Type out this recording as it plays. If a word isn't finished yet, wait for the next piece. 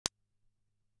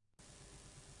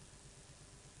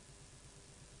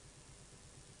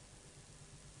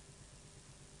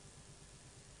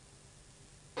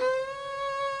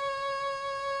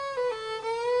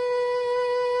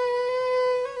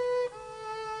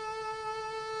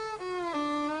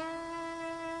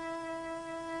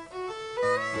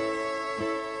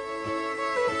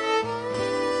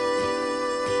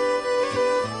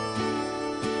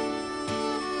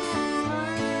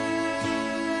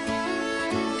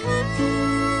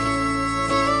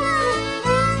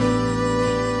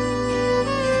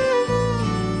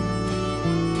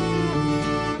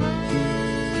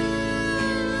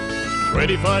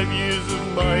"25 years of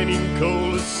mining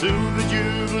coal, a silver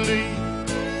jubilee.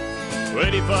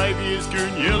 25 years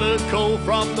Goonyella coal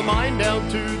from the mine down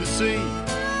to the sea.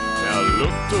 Now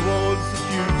look towards the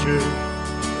future,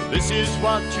 this is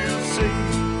what you'll see.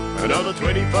 Another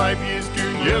 25 years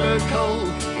Goonyella coal,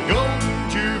 golden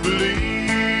jubilee."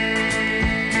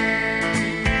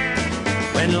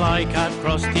 When Leichhardt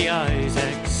crossed the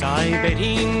Isaacs, I bet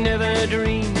he never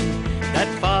dreamed that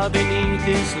far beneath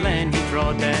this land he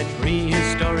trod that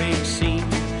prehistoric scene.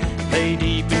 Lay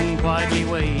deep and quietly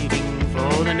waiting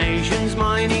for the nation's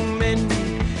mining men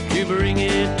to bring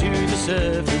it to the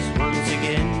surface once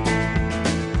again.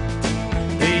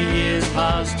 The years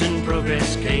passed and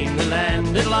progress came. The land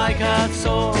that Leichhardt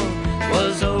saw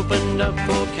was opened up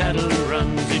for cattle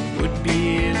runs. It would be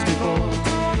years before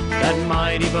that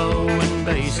mighty Bowen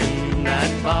Basin,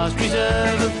 that vast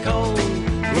reserve of coal,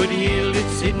 would yield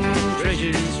its hidden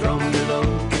treasures from below.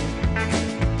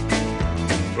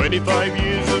 25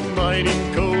 years of mining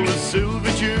coal, a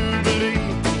silver jubilee.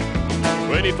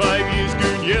 25 years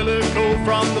Goonyella coal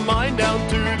from the mine down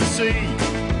to the sea.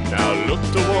 Now look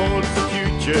towards the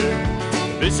future,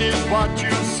 this is what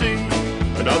you'll see.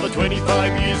 Another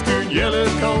 25 years Goonyella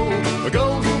coal, a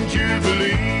golden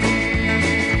jubilee.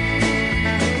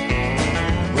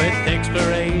 With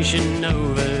exploration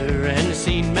over and the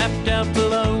scene mapped out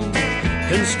below,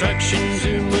 construction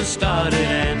soon was started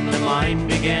and the mine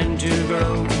began to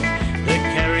grow. The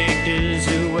characters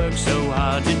who worked so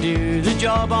hard to do the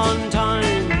job on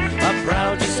time are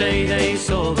proud to say they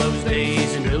saw those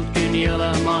days and built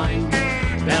Goonyella mine.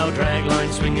 Now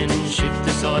dragline swing and shift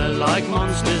the soil like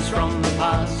monsters from the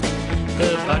past.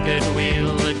 The bucket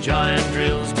wheel, the giant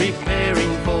drills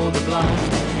preparing for the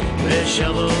blast. Their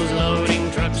shovels loading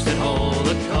trucks that haul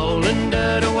the coal and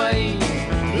dirt away.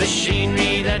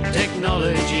 Machinery that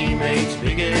technology makes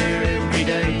bigger every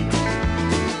day.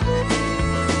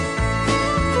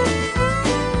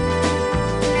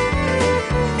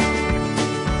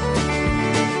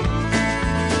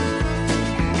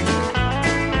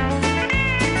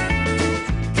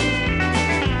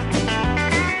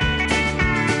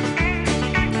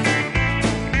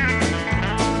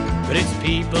 But it's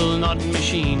people, not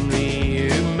machinery,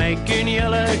 who make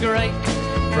Goonyella great.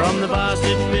 From the vast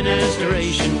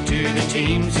administration to the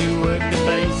teams who work the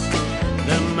face,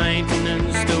 the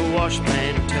maintenance, the wash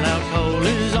plant, till our coal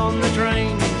is on the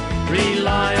train.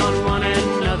 Rely on one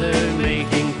another,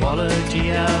 making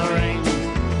quality our aim.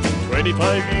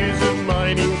 25 years of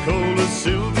mining coal, a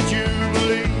silver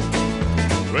jubilee.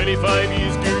 25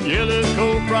 years Goonyella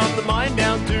coal from the mine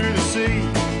down to the sea.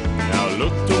 Now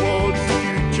look towards the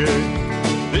future,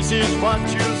 this is what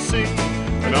you'll see.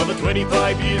 Another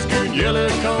 25 years Goonyella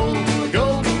coal, a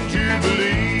golden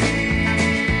jubilee.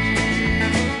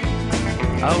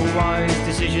 A wise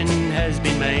decision has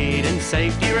been made and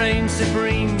safety reigns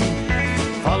supreme,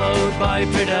 followed by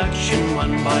production,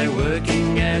 won by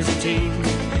working as a team.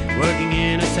 Working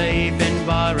in a safe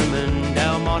environment,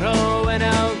 our motto and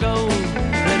our goal.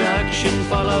 Production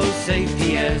follows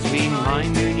safety as we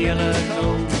mine Goonyella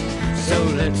coal. So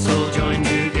let's all join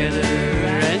together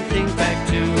and think back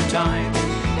to a time,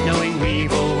 knowing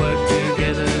we've all worked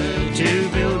together to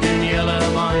build Goonyella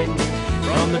mine.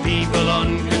 From the people on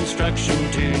construction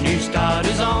to new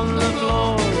starters on the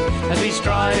floor, as we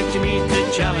strive to meet the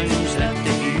challenge that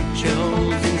the future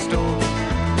holds in store.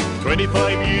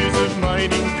 25 years of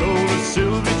mining coal, a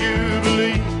silver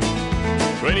jubilee.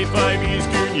 25 years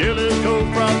Goonyella coal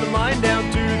from the mine down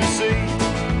to the sea.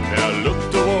 Now look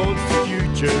towards the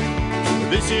future,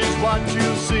 this is what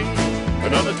you'll see.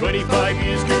 Another 25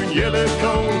 years Goonyella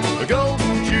coal, a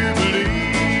golden jubilee.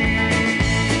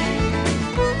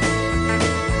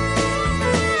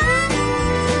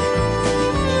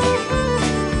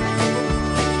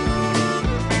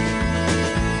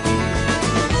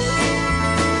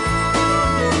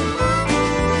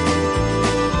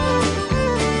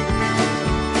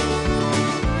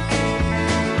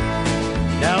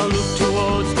 Now look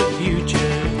towards the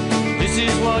future, this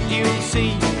is what you'll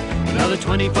see. Another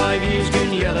 25 years